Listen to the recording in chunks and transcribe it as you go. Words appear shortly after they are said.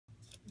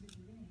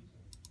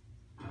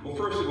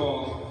Well, first of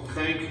all,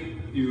 thank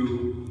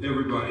you,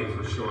 everybody,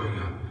 for showing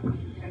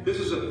up. This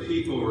is a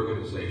people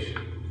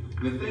organization.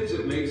 And the thing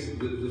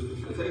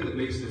that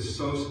makes this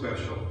so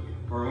special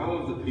are all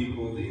of the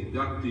people, the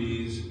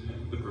inductees,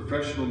 the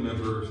professional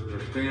members, their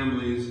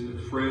families,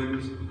 their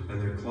friends,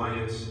 and their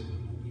clients.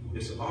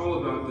 It's all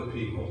about the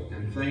people,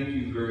 and thank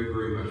you very,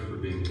 very much for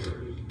being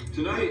here.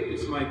 Tonight,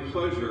 it's my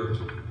pleasure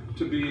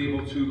to be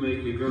able to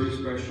make a very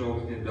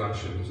special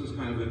induction. This is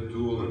kind of a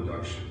dual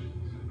induction.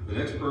 The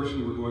next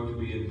person, we're going to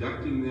be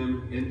inducting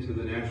them into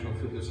the National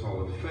Fitness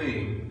Hall of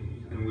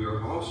Fame, and we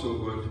are also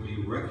going to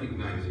be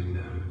recognizing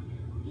them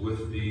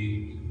with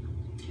the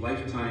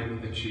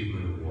Lifetime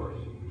Achievement Award.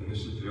 And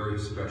this is very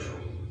special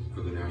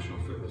for the National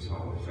Fitness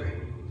Hall of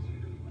Fame.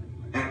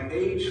 At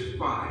age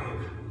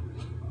 5,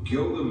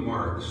 Gilda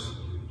Marx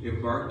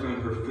embarked on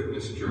her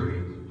fitness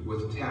journey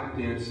with tap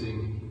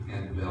dancing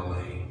and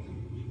ballet.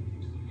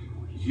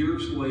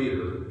 Years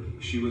later,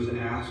 she was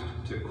asked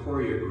to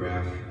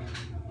choreograph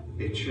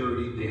a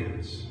charity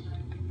dance.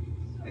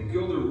 And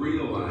Gilda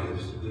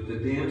realized that the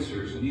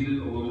dancers needed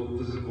a little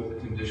physical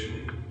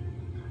conditioning.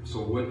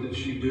 So what did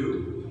she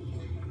do?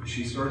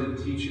 She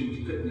started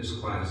teaching fitness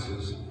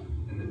classes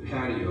in the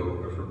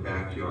patio of her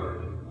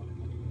backyard.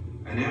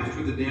 And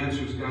after the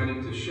dancers got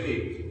into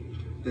shape,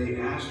 they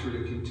asked her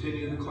to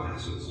continue the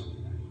classes.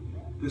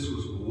 This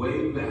was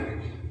way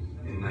back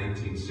in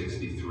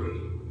 1963.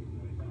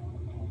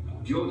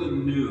 Gilda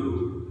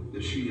knew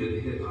that she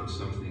had hit on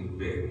something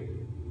big,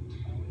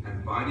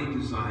 and Body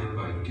Designed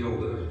by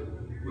Gilda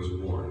was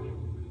born.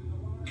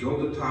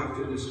 Gilda taught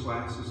fitness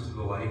classes to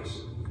the likes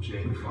of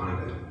Jane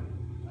Fonda,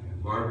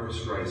 Barbara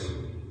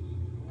Streisand,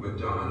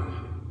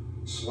 Madonna,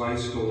 Sly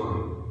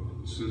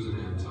Stallone, Susan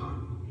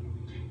Anton.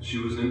 She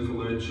was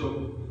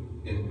influential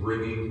in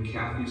bringing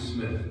Kathy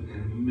Smith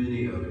and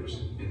many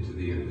others into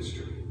the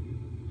industry.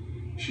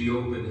 She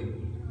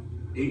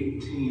opened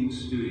 18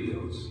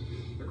 studios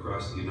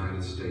across the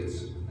United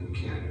States and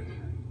Canada.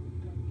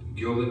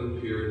 Gilda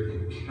appeared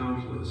in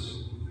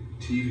countless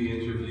TV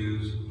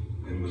interviews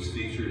and was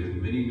featured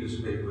in many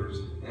newspapers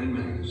and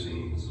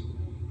magazines.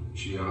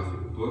 She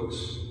authored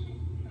books,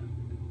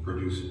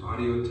 produced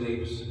audio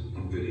tapes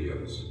and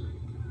videos.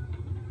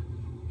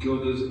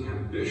 Gilda's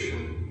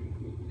ambition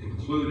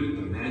included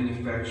the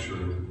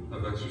manufacturing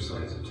of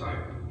exercise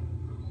attire.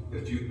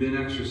 If you've been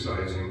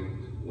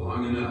exercising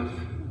long enough,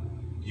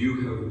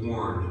 you have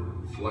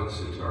worn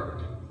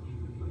Flexitard,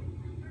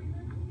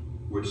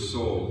 which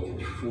sold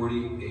in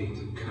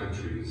 48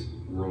 countries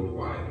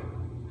worldwide.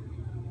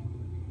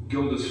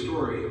 Gilda's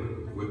story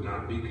would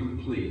not be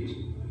complete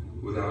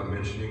without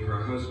mentioning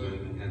her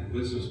husband and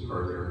business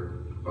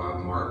partner,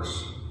 Bob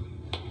Marx.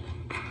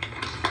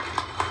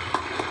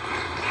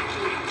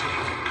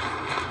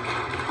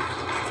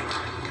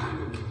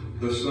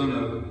 The son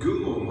of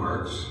Gilda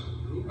Marx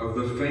of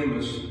the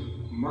famous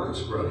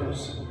Marx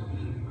Brothers.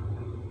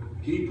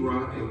 He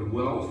brought a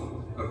wealth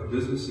of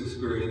business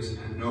experience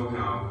and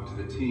know-how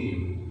to the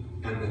team,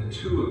 and the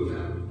two of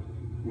them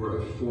were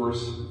a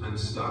force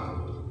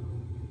unstoppable.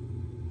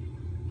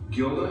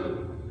 Gilda,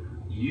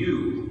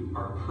 you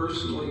are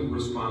personally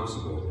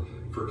responsible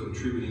for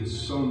contributing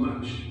so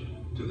much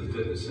to the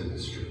fitness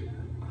industry.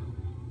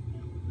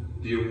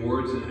 The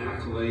awards and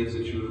accolades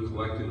that you have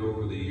collected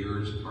over the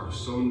years are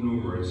so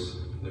numerous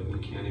that we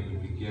can't even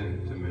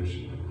begin to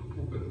mention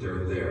them, but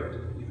they're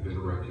there. You've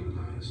been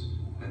recognized.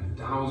 And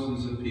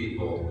thousands of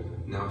people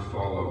now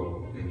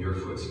follow in your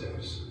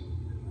footsteps.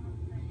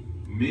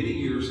 Many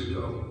years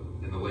ago,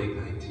 in the late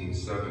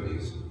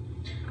 1970s,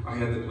 I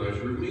had the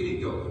pleasure of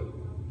meeting Gilda,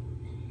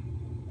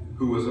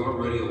 who was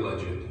already a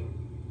legend.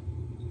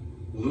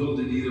 Little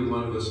did either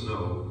one of us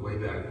know way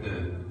back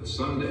then that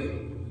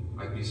someday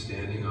I'd be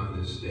standing on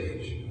this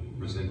stage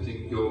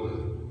presenting Gilda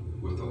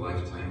with the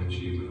Lifetime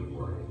Achievement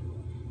Award.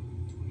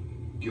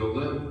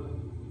 Gilda,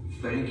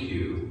 thank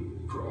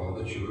you for all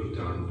that you have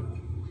done.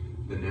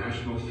 The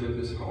National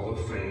Fitness Hall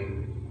of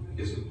Fame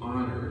is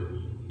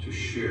honored to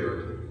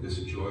share this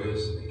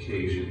joyous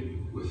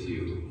occasion with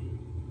you.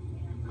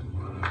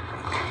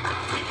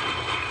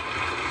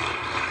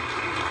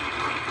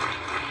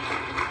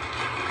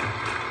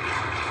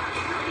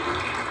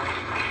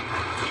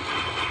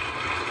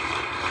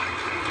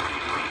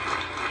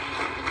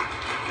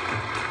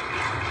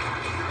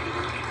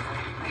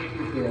 Thank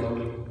you, Bill.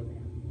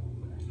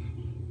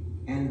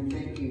 And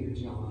thank you,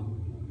 John.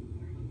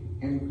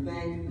 And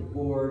thank the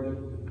board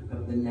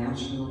of the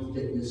National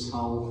Fitness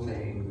Hall of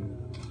Fame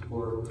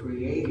for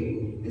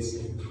creating this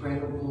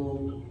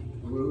incredible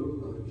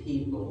group of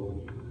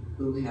people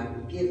who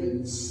have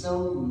given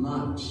so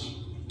much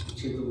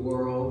to the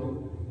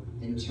world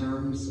in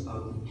terms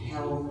of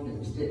health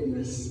and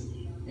fitness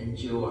and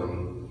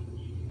joy.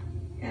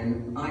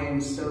 And I am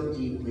so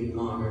deeply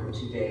honored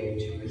today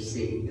to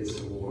receive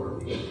this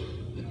award.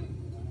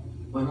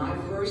 When I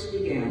first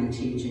began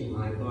teaching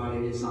my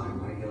Body Design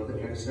by Gilda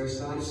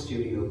exercise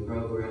studio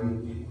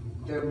program,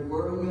 there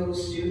were no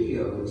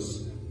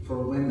studios for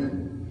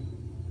women,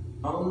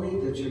 only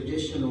the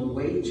traditional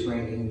weight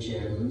training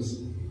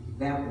gyms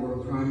that were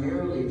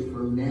primarily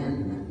for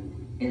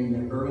men in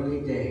the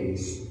early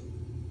days.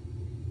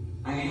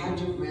 I had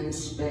to rent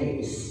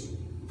space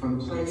from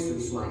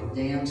places like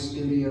dance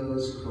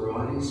studios,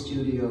 karate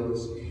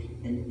studios,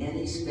 and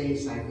any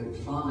space I could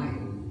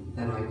find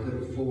that I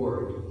could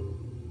afford.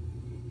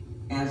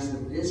 As the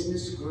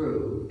business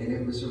grew, and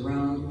it was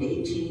around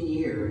 18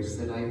 years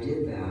that I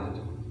did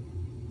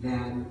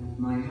that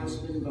my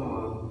husband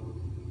Bob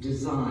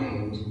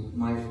designed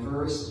my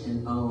first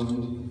and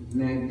owned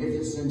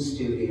magnificent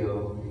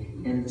studio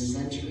in the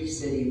Century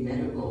City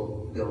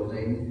Medical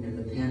Building in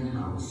the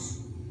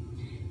penthouse.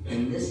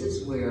 And this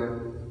is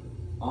where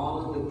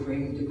all of the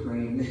cream de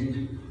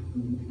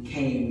cream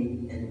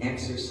came and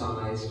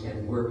exercised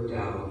and worked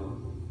out.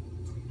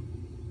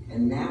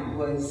 And that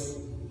was,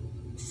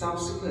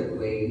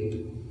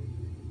 subsequently,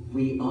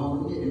 we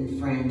owned and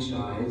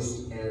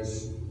franchised,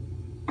 as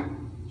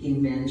he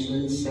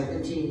mentioned,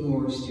 17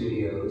 more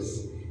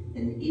studios,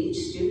 and each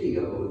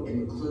studio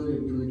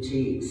included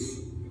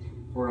boutiques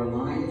for a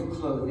line of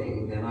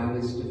clothing that I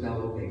was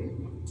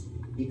developing.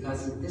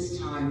 Because at this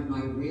time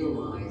I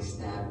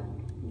realized that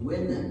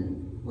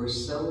women were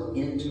so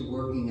into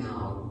working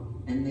out,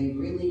 and they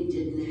really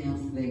didn't have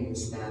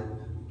things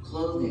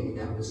clothing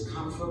that was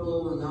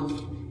comfortable enough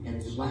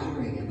and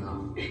flattering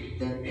enough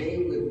that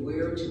they would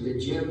wear to the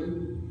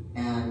gym,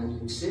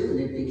 and soon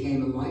it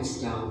became a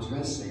lifestyle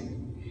dressing.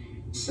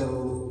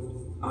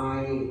 So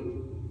I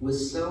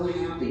was so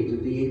happy to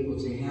be able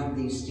to have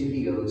these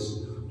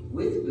studios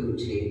with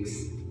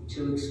boutiques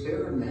to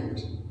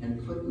experiment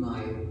and put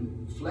my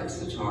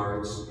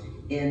flexitards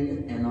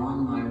in and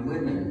on my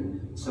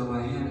women, so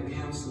I had a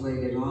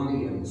capsulated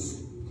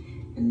audience.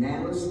 And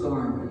those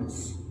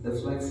garments, the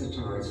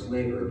flexitards,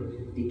 later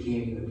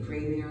became the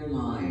premier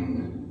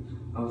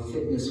line of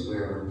fitness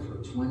wear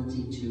for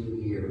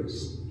 22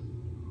 years.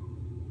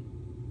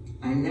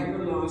 I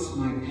never lost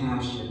my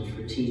passion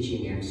for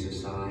teaching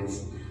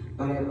exercise,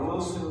 but I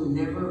also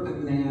never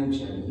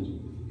imagined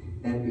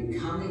that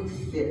becoming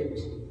fit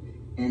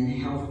and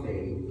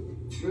healthy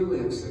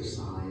through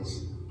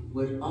exercise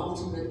would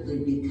ultimately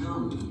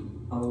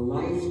become a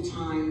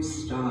lifetime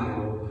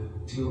style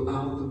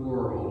throughout the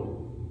world.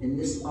 In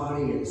this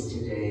audience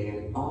today,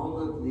 and all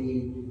of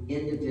the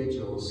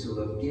individuals who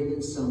have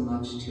given so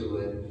much to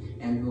it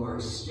and who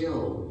are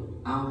still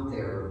out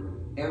there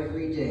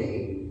every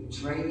day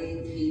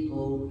training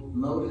people,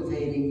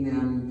 motivating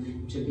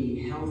them to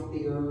be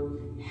healthier,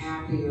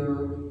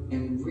 happier,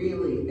 and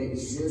really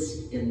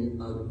exist in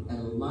a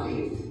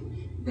life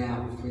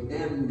that for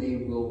them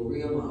they will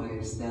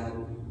realize that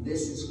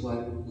this is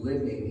what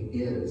living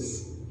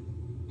is.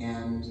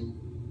 And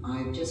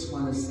I just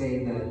want to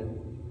say that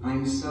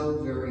I'm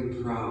so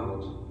very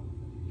proud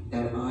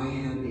that I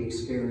had the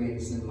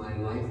experience in my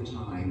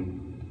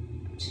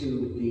lifetime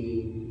to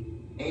be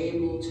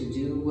able to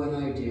do what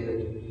I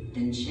did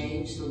and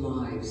change the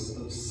lives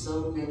of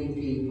so many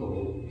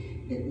people.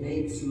 It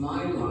makes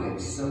my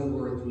life so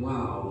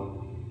worthwhile.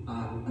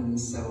 And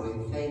so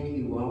I thank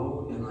you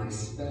all, and I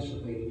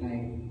especially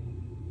thank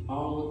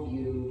all of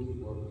you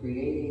for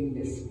creating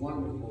this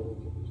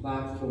wonderful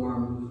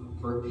platform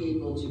for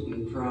people to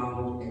be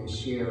proud and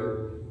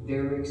share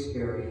their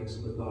experience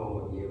with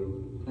all of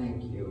you.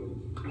 Thank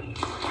you.